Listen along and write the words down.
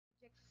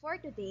for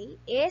today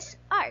is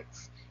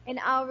arts, and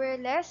our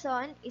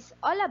lesson is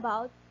all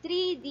about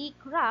 3D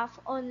craft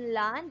on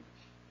land,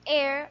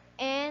 air,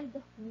 and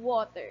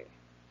water.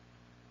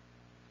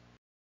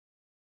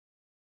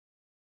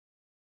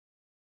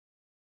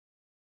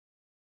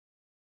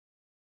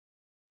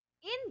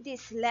 In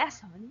this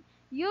lesson,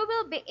 you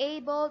will be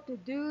able to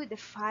do the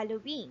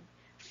following.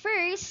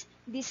 First,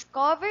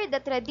 discover the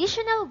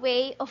traditional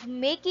way of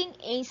making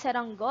a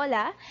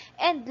saranggola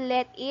and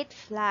let it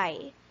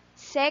fly.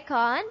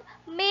 Second,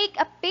 make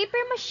a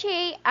paper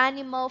mache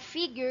animal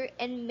figure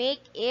and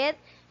make it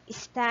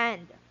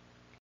stand.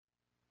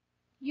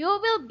 You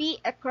will be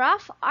a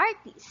craft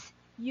artist.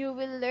 You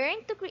will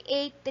learn to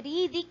create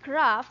 3D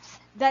crafts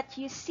that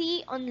you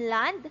see on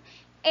land,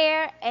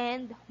 air,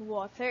 and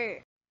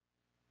water.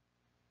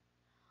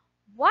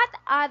 What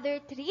other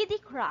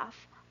 3D craft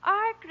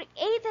are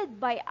created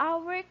by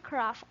our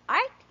craft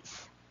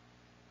artists?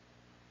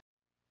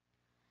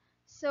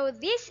 So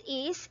this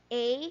is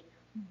a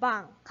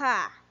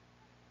bangka.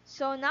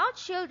 So now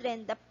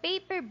children, the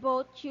paper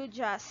boat you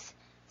just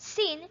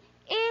seen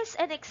is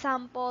an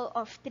example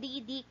of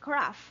 3D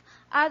craft.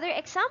 Other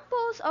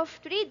examples of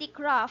 3D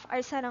craft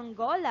are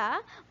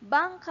saranggola,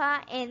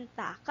 bangka, and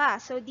taka.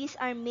 So these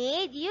are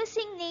made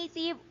using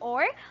native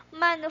or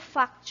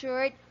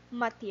manufactured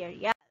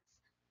material.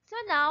 So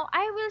now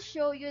I will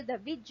show you the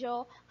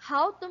video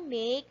how to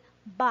make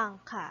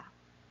bangka.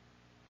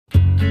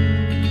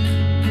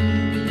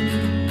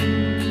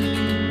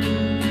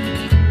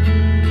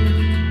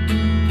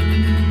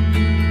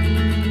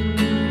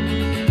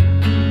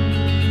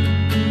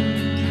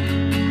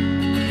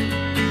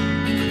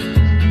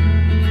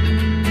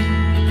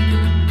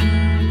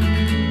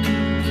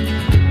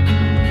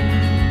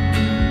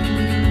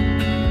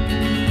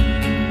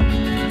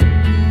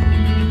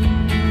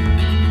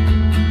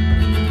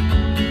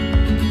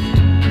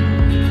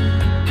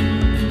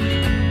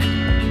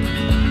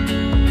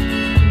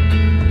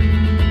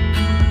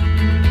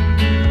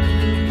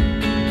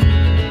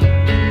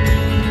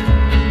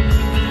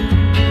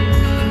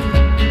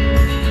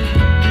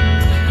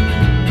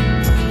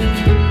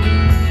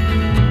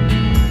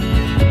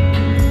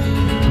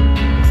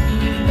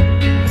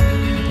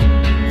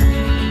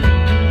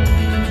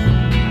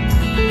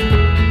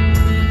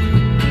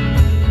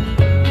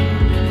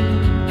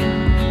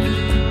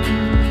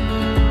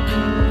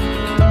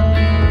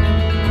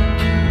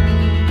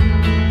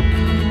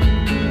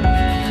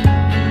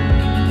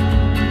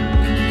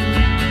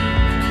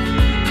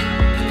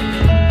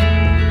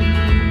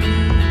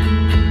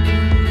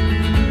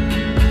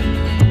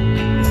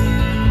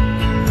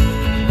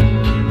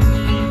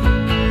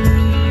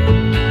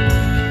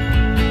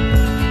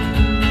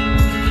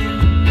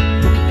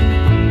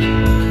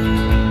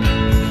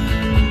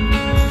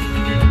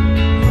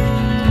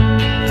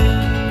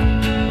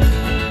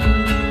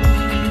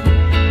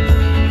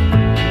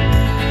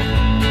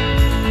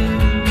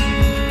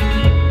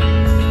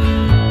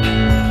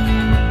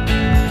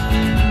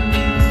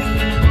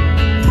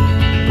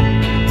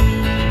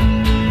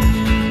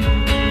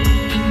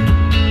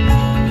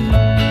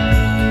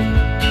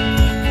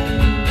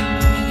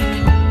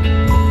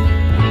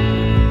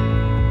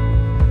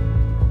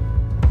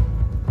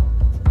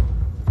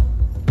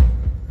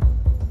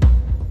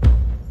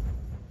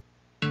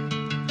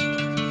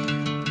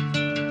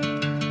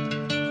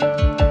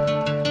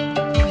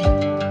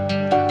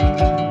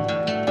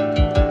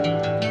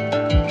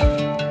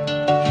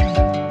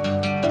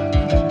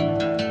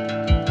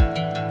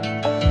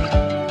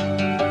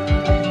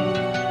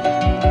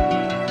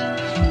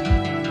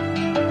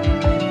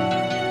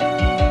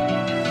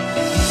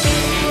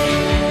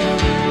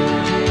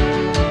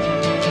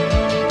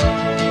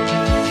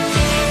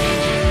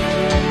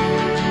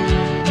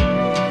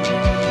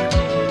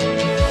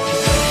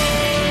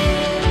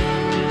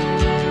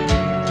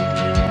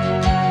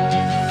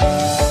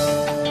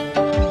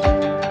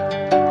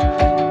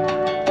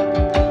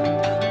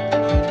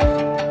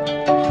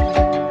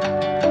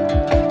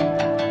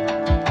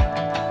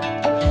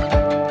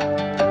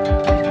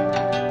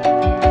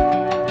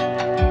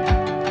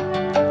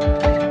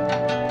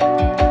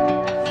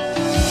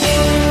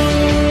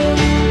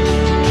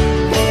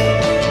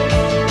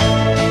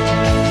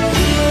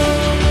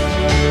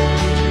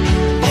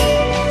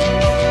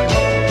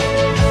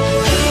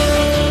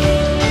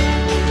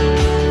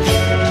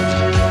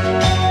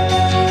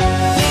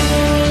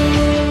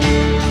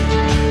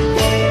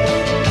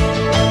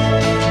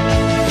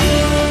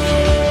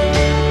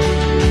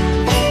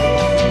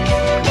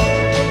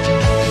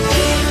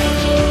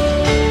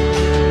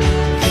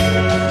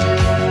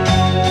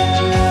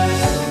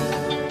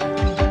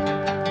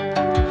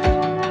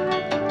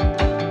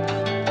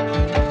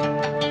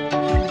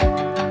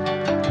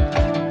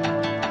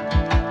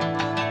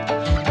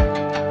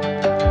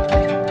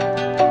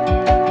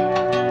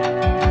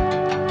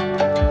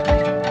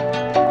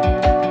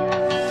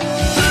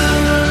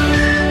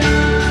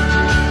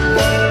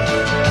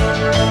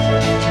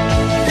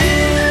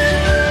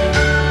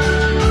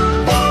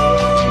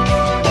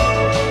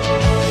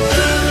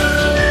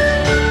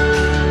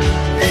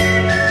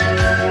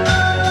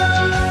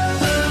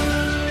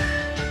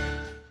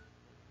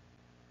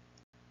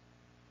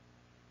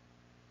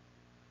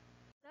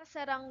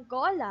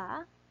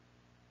 saranggola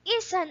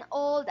is an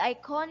old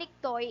iconic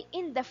toy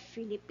in the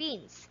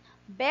Philippines,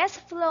 best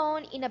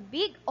flown in a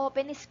big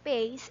open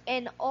space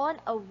and on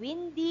a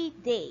windy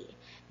day.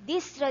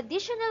 This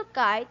traditional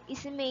kite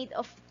is made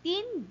of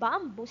thin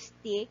bamboo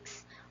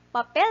sticks,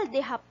 papel de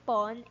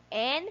hapon,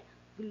 and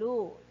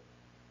glue.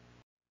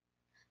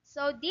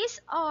 So these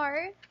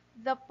are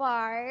the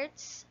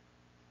parts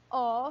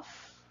of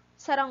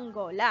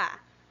saranggola.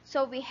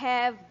 So we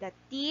have the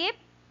tip.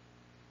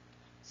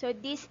 So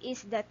this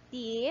is the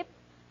tip.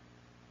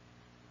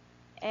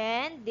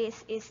 And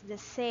this is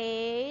the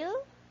sail.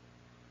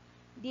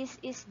 This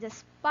is the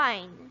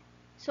spine.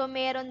 So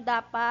meron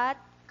dapat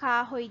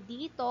kahoy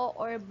dito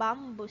or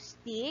bamboo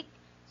stick.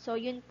 So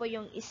yun po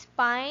yung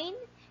spine.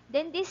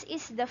 Then this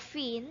is the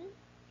fin.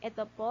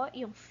 Ito po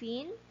yung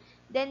fin.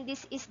 Then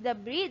this is the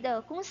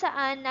bridle kung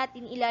saan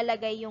natin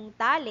ilalagay yung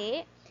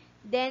tali.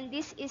 Then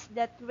this is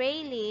the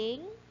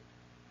trailing.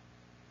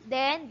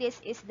 Then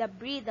this is the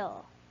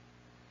bridle.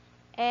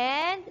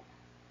 And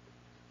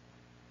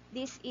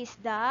this is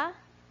the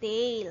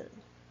tail.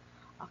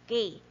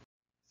 Okay.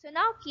 So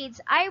now kids,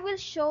 I will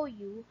show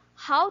you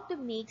how to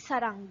make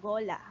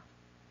saranggola.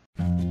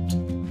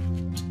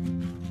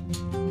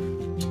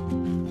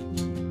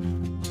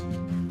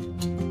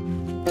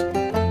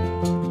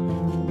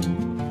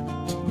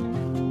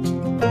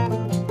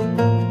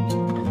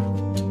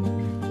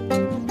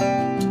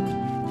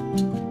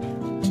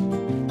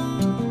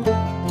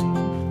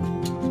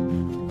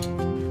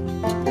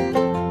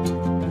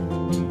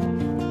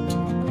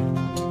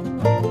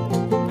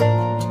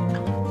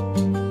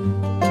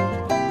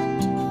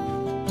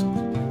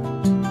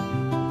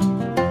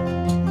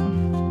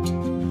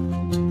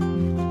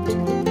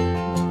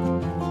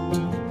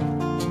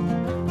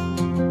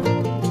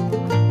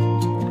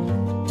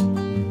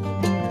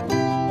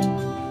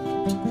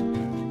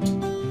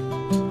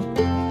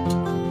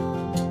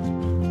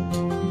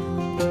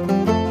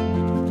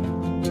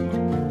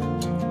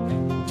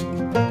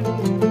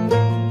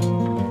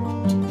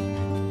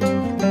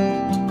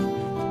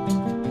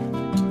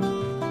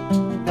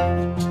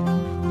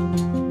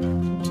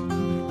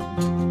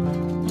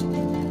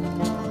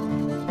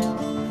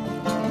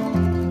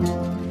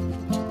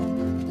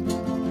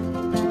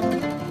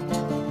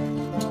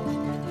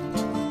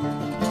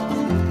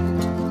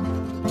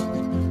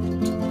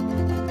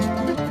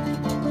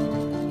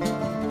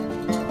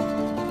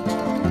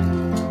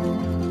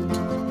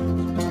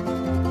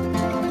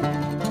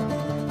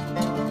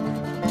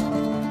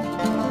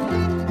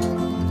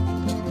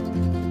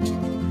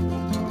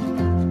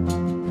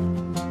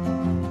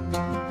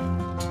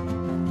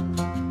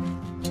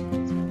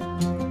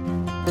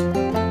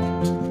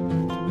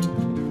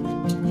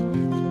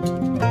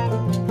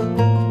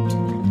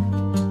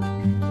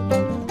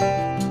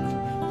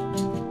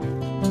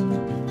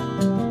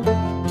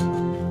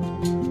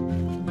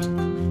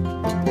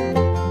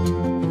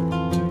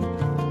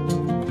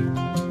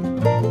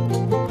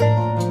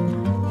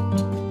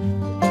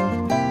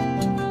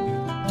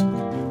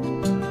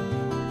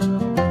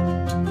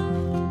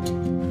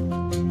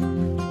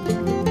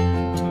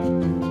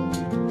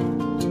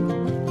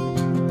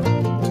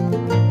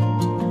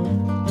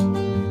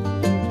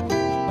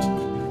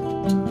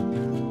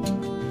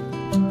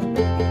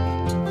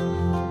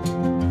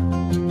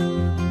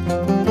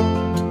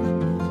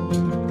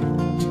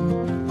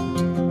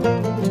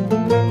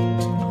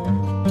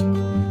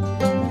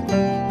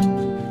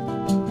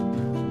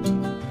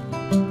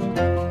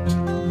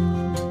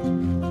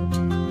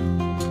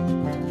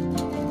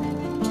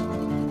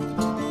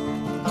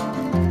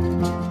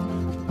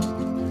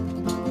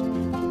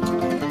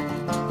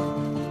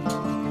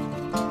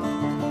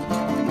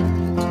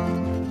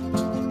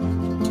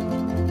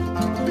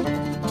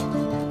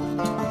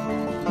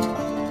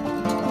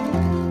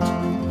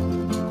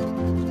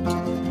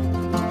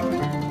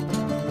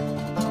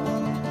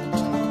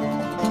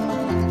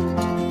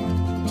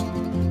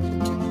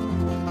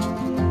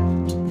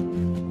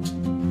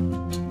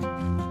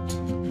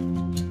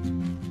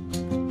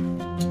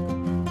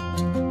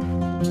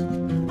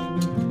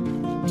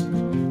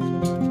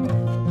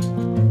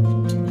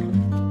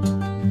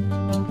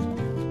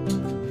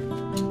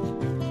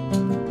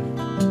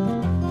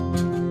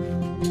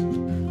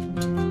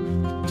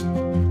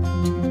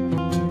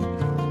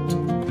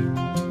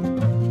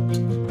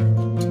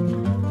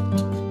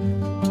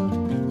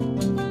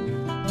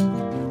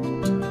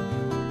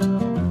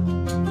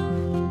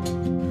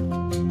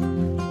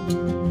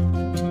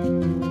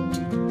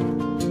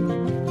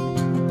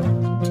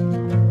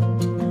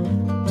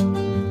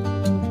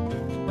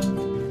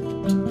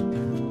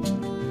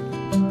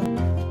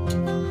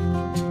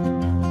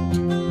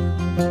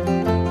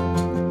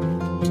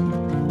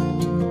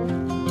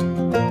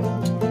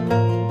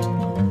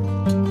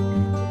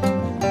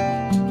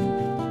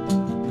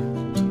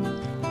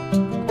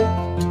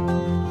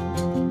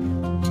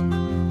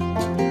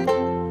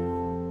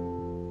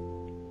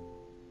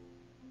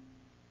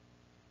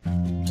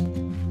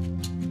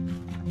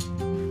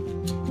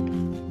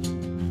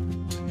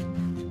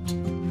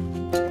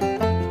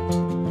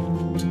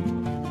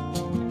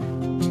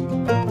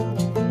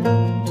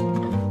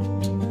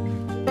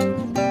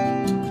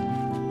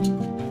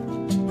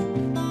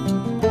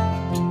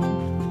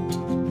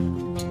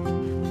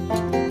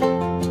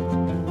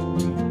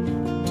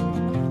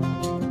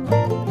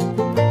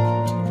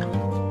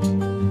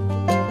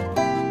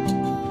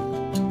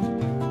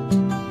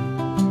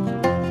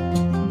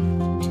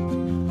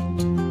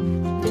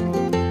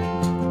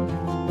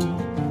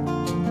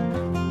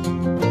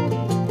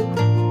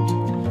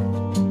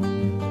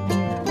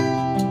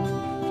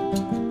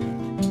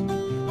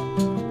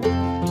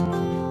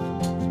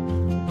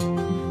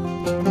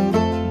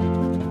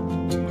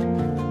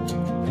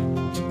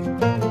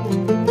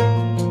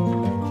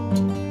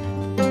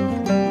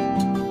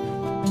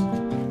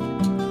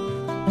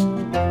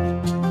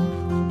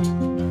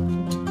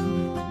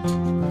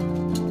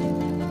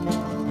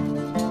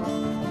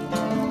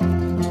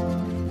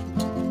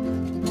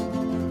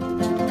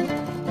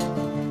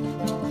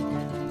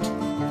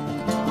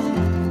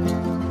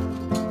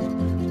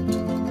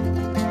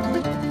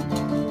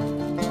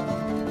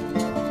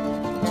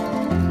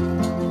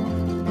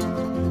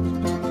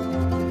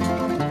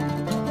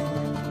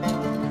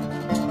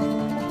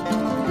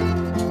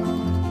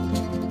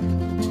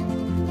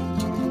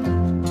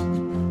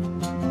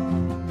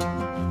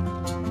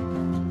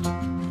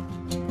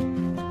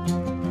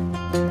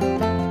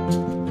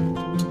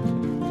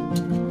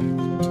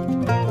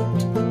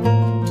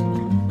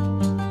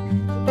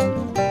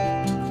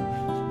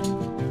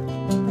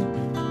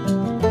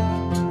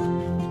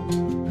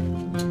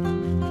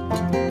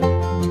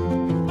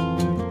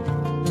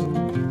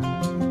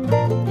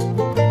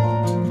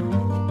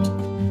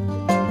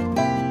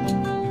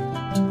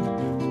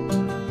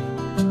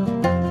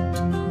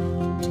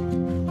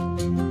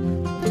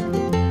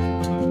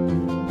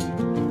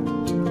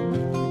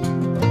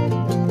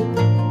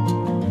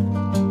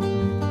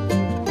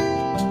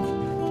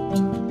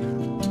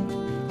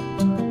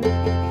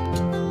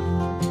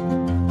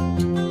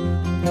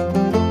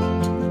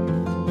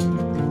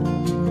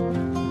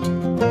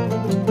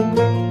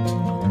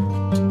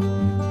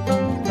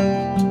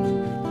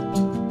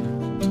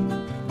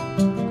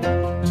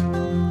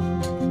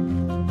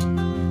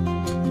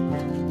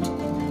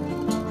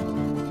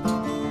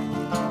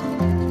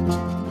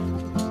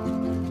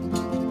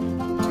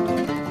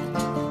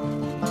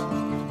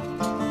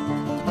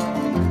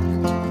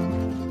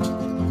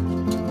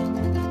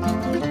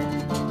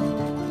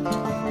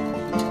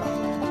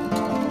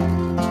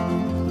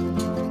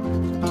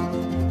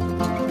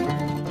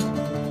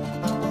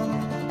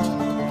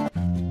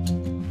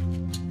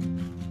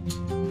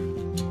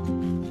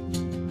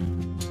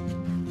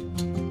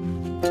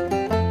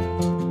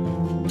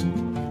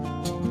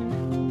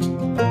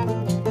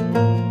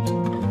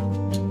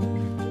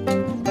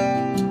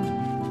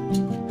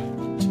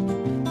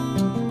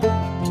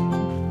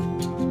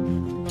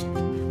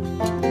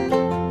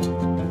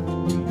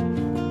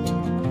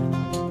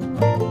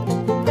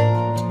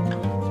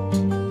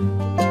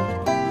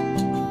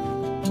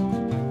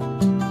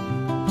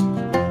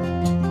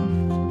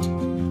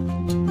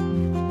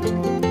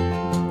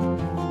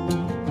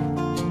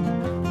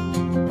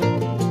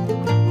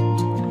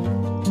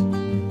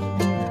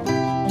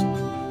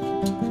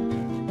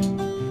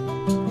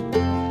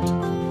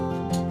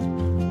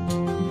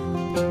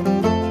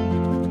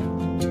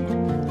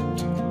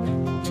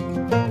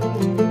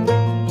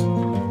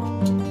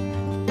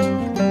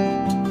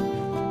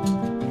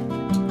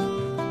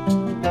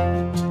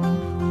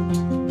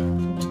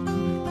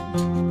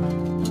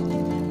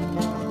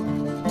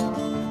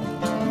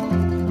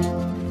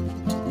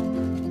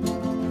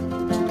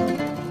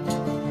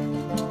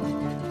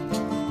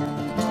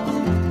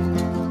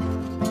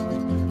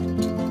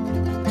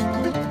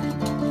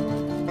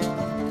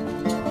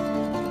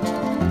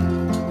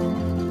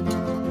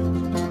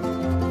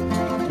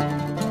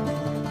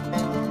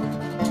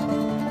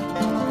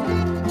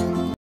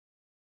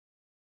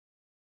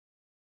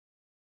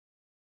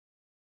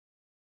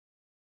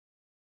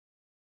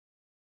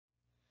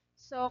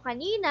 So,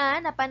 kanina,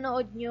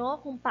 napanood nyo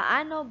kung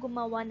paano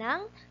gumawa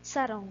ng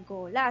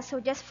saranggola. So,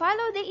 just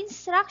follow the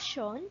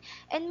instruction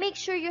and make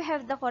sure you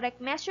have the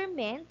correct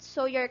measurement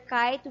so your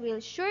kite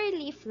will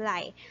surely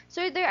fly.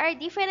 So, there are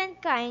different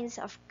kinds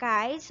of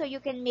kites, so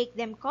you can make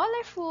them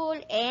colorful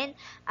and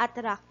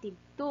attractive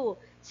too.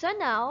 So,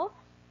 now,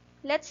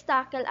 let's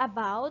tackle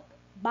about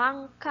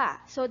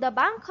bangka. So the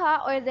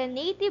bangka or the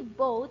native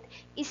boat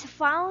is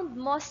found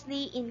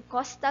mostly in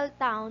coastal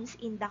towns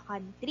in the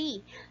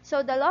country.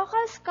 So the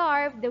locals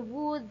carve the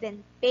wood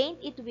then paint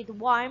it with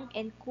warm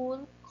and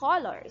cool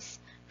colors.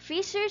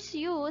 Fishers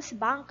use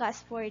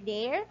bangkas for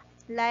their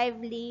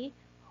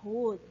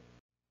livelihood.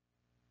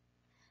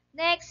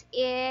 Next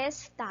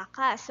is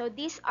takas. So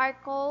these are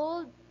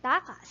called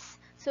takas.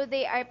 So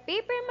they are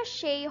paper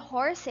mache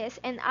horses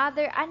and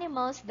other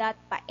animals that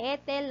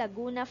Paete,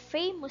 Laguna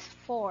famous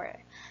for.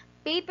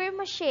 Paper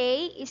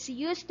mache is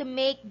used to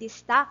make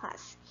these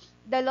takas.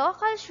 The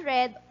locals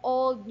read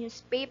old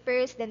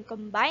newspapers then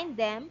combine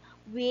them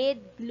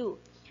with glue.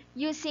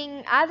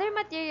 Using other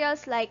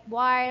materials like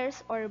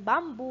wires or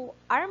bamboo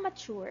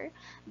armature,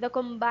 the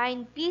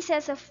combined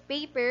pieces of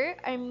paper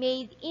are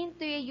made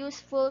into a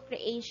useful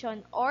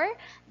creation or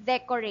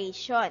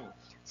decoration.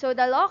 So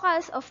the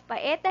locals of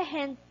Paeta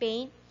hand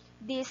paint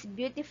these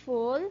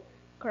beautiful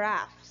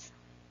crafts.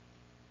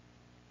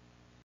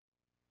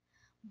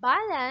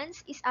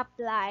 Balance is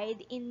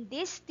applied in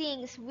these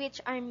things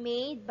which are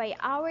made by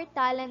our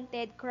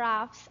talented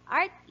crafts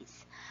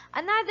artists.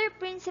 Another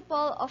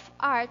principle of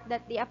art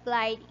that they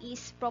applied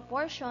is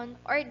proportion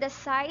or the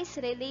size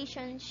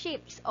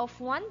relationships of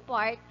one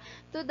part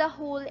to the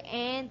whole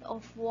and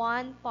of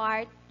one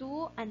part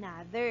to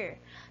another.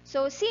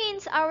 So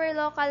since our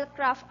local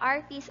craft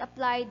artists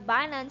applied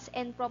balance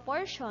and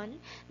proportion,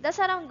 the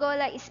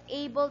saranggola is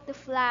able to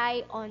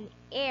fly on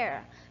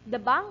air. The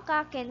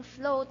bangka can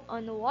float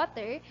on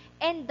water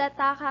and the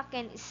taka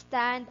can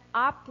stand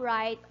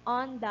upright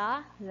on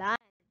the land.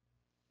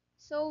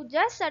 So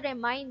just a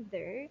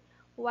reminder,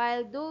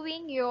 while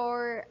doing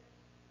your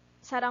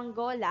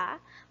saranggola,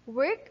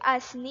 work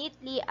as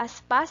neatly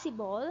as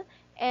possible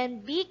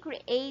and be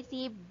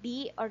creative,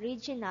 be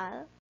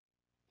original.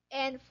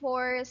 And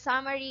for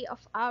summary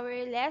of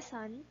our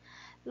lesson,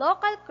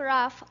 local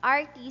craft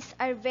artists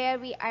are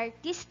very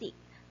artistic.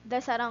 The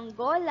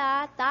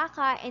saranggola,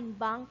 taka, and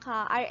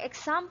bangka are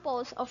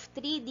examples of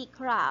 3D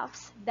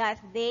crafts that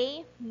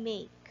they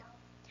make.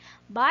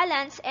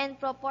 Balance and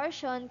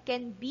proportion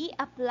can be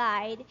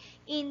applied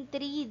in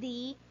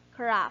 3D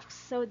crafts.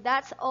 So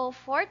that's all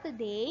for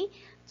today,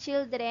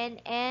 children,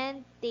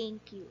 and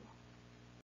thank you.